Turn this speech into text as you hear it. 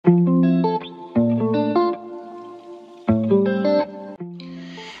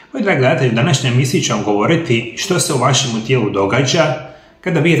Moj dragi gledatelj, u današnjoj emisiji ću vam govoriti što se u vašem tijelu događa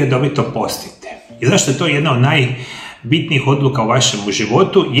kada vi redovito postite. I zašto je to jedna od najbitnijih odluka u vašem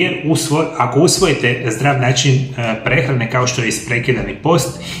životu, jer ako usvojite zdrav način prehrane kao što je isprekidani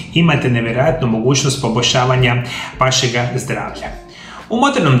post, imate nevjerojatnu mogućnost poboljšavanja vašega zdravlja. U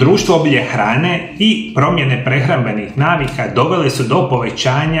modernom društvu obilje hrane i promjene prehrambenih navika dovele su do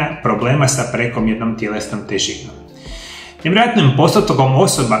povećanja problema sa prekomjernom tjelesnom težinom. Nevjerojatnim postotkom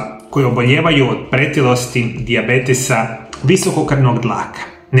osoba koji oboljevaju od pretilosti, dijabetesa, visokokrvnog tlaka.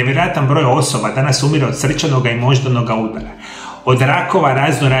 Nevjerojatan broj osoba danas umire od srčanog i moždanog udara, od rakova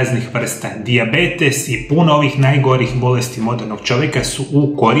raznih vrsta. Dijabetes i puno ovih najgorih bolesti modernog čovjeka su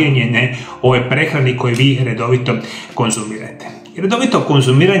ukorijenjene ove prehrani koje vi redovito konzumirate. Redovito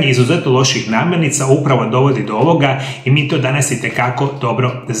konzumiranje izuzetno loših namirnica upravo dovodi do ovoga i mi to danas itekako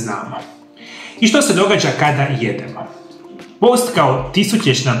dobro znamo. I što se događa kada jedemo? Post kao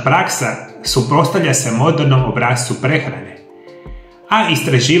tisućljetna praksa suprotstavlja se modernom obrascu prehrane, a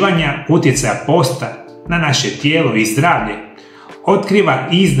istraživanja utjecaja posta na naše tijelo i zdravlje otkriva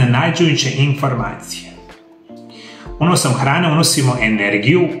iznenađujuće informacije. Unosom hrane unosimo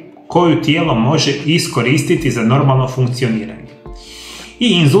energiju koju tijelo može iskoristiti za normalno funkcioniranje. I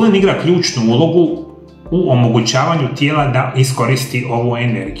inzulin igra ključnu ulogu u omogućavanju tijela da iskoristi ovu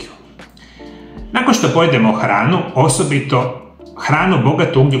energiju. Nakon što pojedemo hranu, osobito hranu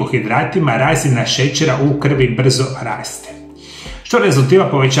bogatu ugljikohidratima, razina šećera u krvi brzo raste, što rezultira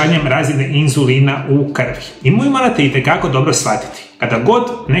povećanjem razine inzulina u krvi. I morate itekako dobro shvatiti, kada god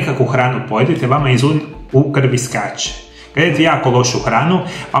nekakvu hranu pojedete, vama inzulin u krvi skače. Kada jedete jako lošu hranu,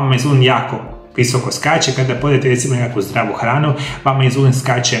 vama inzulin jako visoko skače. Kada pojedete recimo nekakvu zdravu hranu, vama inzulin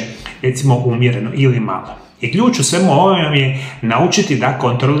skače recimo umjereno ili malo. I ključ u svemu ovome je naučiti da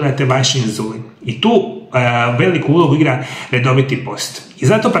kontrolirate vaš inzulin. I tu veliku ulogu igra redoviti post. I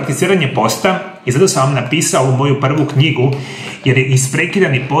zato prakticiranje posta, i zato sam vam napisao u moju prvu knjigu, jer je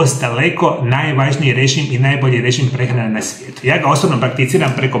isprekidani post daleko najvažniji režim i najbolji režim prehrane na svijetu. Ja ga osobno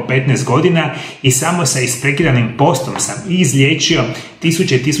prakticiram preko 15 godina i samo sa isprekidanim postom sam izliječio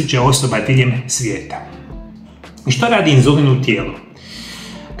tisuće osoba diljem svijeta. I što radi inzulin u tijelu?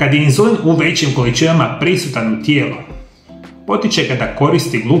 Kad je inzulin u većim količinama prisutan u tijelu, potiče ga da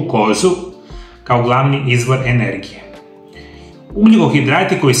koristi glukozu kao glavni izvor energije.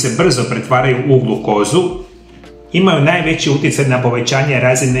 Ugljikohidrati koji se brzo pretvaraju u glukozu imaju najveći utjecaj na povećanje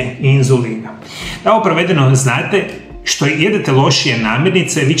razine inzulina. Da ovo provedeno znate, što jedete lošije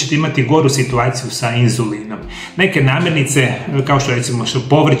namirnice, vi ćete imati goru situaciju sa inzulinom. Neke namirnice, kao što recimo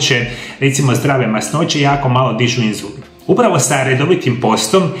povrće, recimo zdrave masnoće, jako malo dižu inzulin. Upravo sa redovitim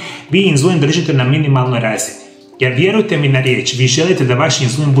postom vi inzulin držite na minimalnoj razini. Jer vjerujte mi na riječ, vi želite da vaš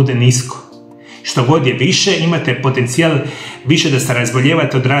inzulin bude nisko. Što god je više, imate potencijal više da se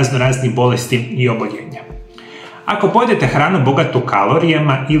razboljevate od raznih bolesti i oboljenja. Ako pojedete hranu bogatu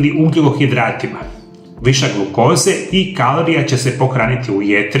kalorijama ili ugljikohidratima, višak glukoze i kalorija će se pohraniti u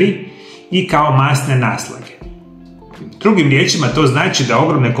jetri i kao masne naslage. Drugim riječima to znači da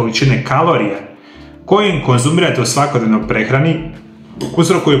ogromne količine kalorija koje konzumirate u svakodnevnoj prehrani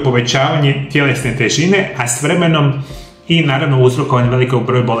uzrokuju povećavanje tjelesne težine, a s vremenom i naravno uzrokovanje velikog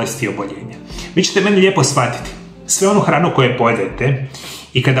broja bolesti i oboljenja. Vi ćete meni lijepo shvatiti, sve onu hranu koju pojedete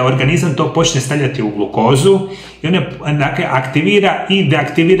i kada organizam to počne stavljati u glukozu i ona aktivira i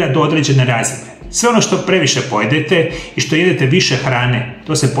deaktivira do određene razine. Sve ono što previše pojedete i što jedete više hrane,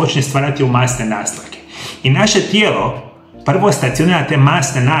 to se počne stvarati u masne naslage. I naše tijelo prvo stacionira te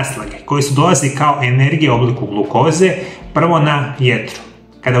masne naslage koje su dolazi kao energija u obliku glukoze prvo na jetru.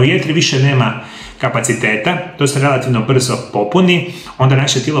 Kada u jetri više nema kapaciteta, to se relativno brzo popuni, onda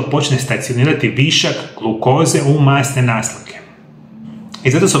naše tijelo počne stacionirati višak glukoze u masne naslage.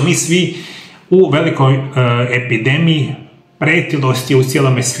 I zato smo mi svi u velikoj epidemiji pretilosti u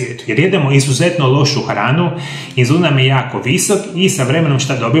cijelome svijetu. Jer jedemo izuzetno lošu hranu, inzulin nam je jako visok i sa vremenom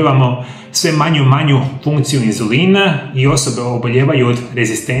šta dobivamo? Sve manju funkciju inzulina i osobe oboljevaju od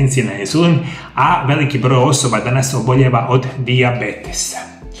rezistencije na inzulin, a veliki broj osoba danas oboljeva od dijabetesa.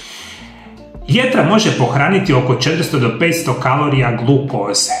 Jetra može pohraniti oko 400 do 500 kalorija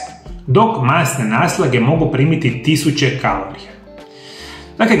glukoze, dok masne naslage mogu primiti 1000 kalorija.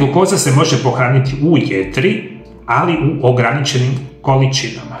 Dakle, glukoza se može pohraniti u jetri, ali u ograničenim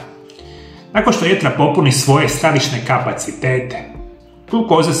količinama. Nakon što jetra popuni svoje skladišne kapacitete,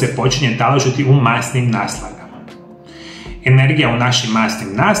 glukoza se počinje taložiti u masnim naslagama. Energija u našim masnim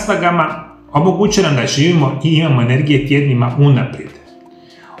naslagama omogućuje nam da živimo i imamo energije tjednima unaprijed.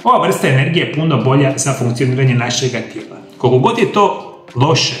 Ova vrsta energije je puno bolja za funkcioniranje našeg tijela. Koliko god je to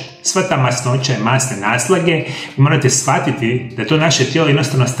loše sva ta masnoća i masne naslage, vi morate shvatiti da to naše tijelo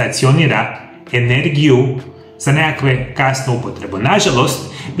jednostavno stacionira energiju za nekakve kasnu upotrebu.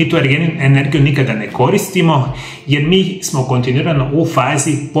 Nažalost, mi tu energiju nikada ne koristimo jer mi smo kontinuirano u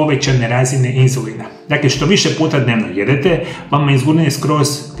fazi povećane razine inzulina. Dakle, što više puta dnevno jedete, vama inzulin je skroz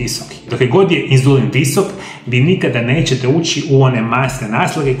visoki. Dok je god je inzulin visok, vi nikada nećete ući u one masne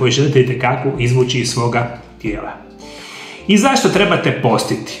naslage koje želite itekako izvući iz svoga tijela. I zašto trebate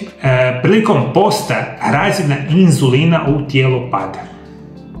postiti? Prilikom posta razina inzulina u tijelu pada.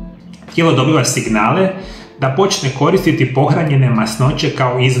 Tijelo dobiva signale da počne koristiti pohranjene masnoće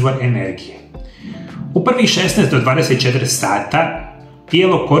kao izvor energije. U prvih 16 do 24 sata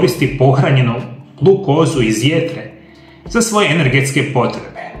tijelo koristi pohranjenu glukozu iz jetre za svoje energetske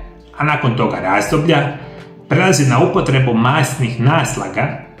potrebe, a nakon toga razdoblja prelazi na upotrebu masnih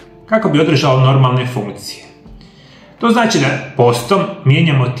naslaga kako bi održao normalne funkcije. To znači da postom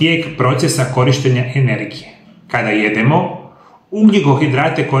mijenjamo tijek procesa korištenja energije. Kada jedemo,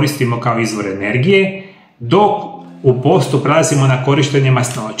 ugljikohidrate koristimo kao izvor energije, dok u postu prelazimo na korištenje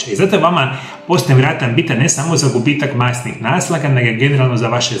masnoća. I zato je vama post nevjerojatno bitan ne samo za gubitak masnih naslaga, nego generalno za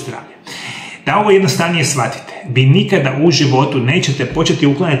vaše zdravlje. Da ovo jednostavnije shvatite, vi nikada u životu nećete početi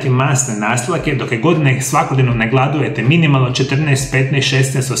uklanjati masne naslage dok je godine svakodnevno ne gladujete minimalno 14, 15,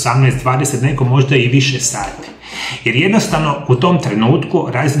 16, 18, 20, neko možda i više sati. Jer jednostavno u tom trenutku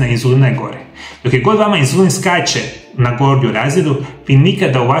razina inzulina je gore. Dok je god vama inzulin skače na gornju razinu, vi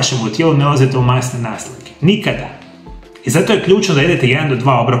nikada u vašem tijelu ne ulazite u masne naslage. Nikada. I zato je ključno da jedete 1 do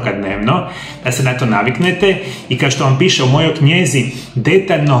 2 obroka dnevno, da se na to naviknete i kao što vam piše u mojoj knjizi,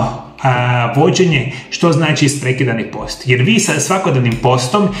 detaljno vođenje što znači isprekidani post. Jer vi sa svakodnevnim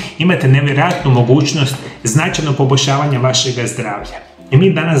postom imate nevjerojatnu mogućnost značajnog poboljšavanja vašeg zdravlja. I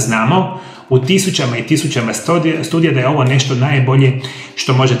mi danas znamo u tisućama i tisućama studija da je ovo nešto najbolje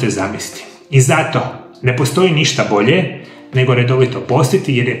što možete zamisliti. I zato ne postoji ništa bolje nego redovito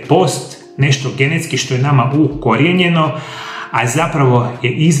postiti, jer je post nešto genetski što je nama ukorijenjeno, a zapravo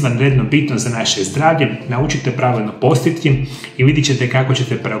je izvanredno bitno za naše zdravlje. Naučite pravilno postiti i vidjet ćete kako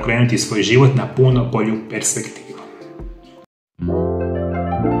ćete preokrenuti svoj život na puno bolju perspektivu.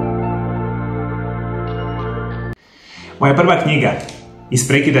 Moja prva knjiga,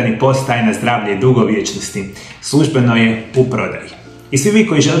 Isprekidani post, tajna zdravlja i dugovječnosti, službeno je u prodaji. I svi vi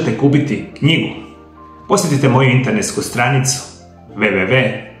koji želite kupiti knjigu, posjetite moju internetsku stranicu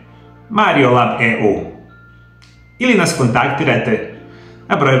www.MarioLab.eu ili nas kontaktirajte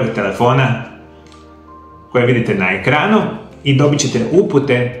na broju telefona koje vidite na ekranu i dobit ćete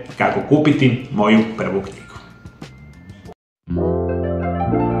upute kako kupiti moju prvu knjigu.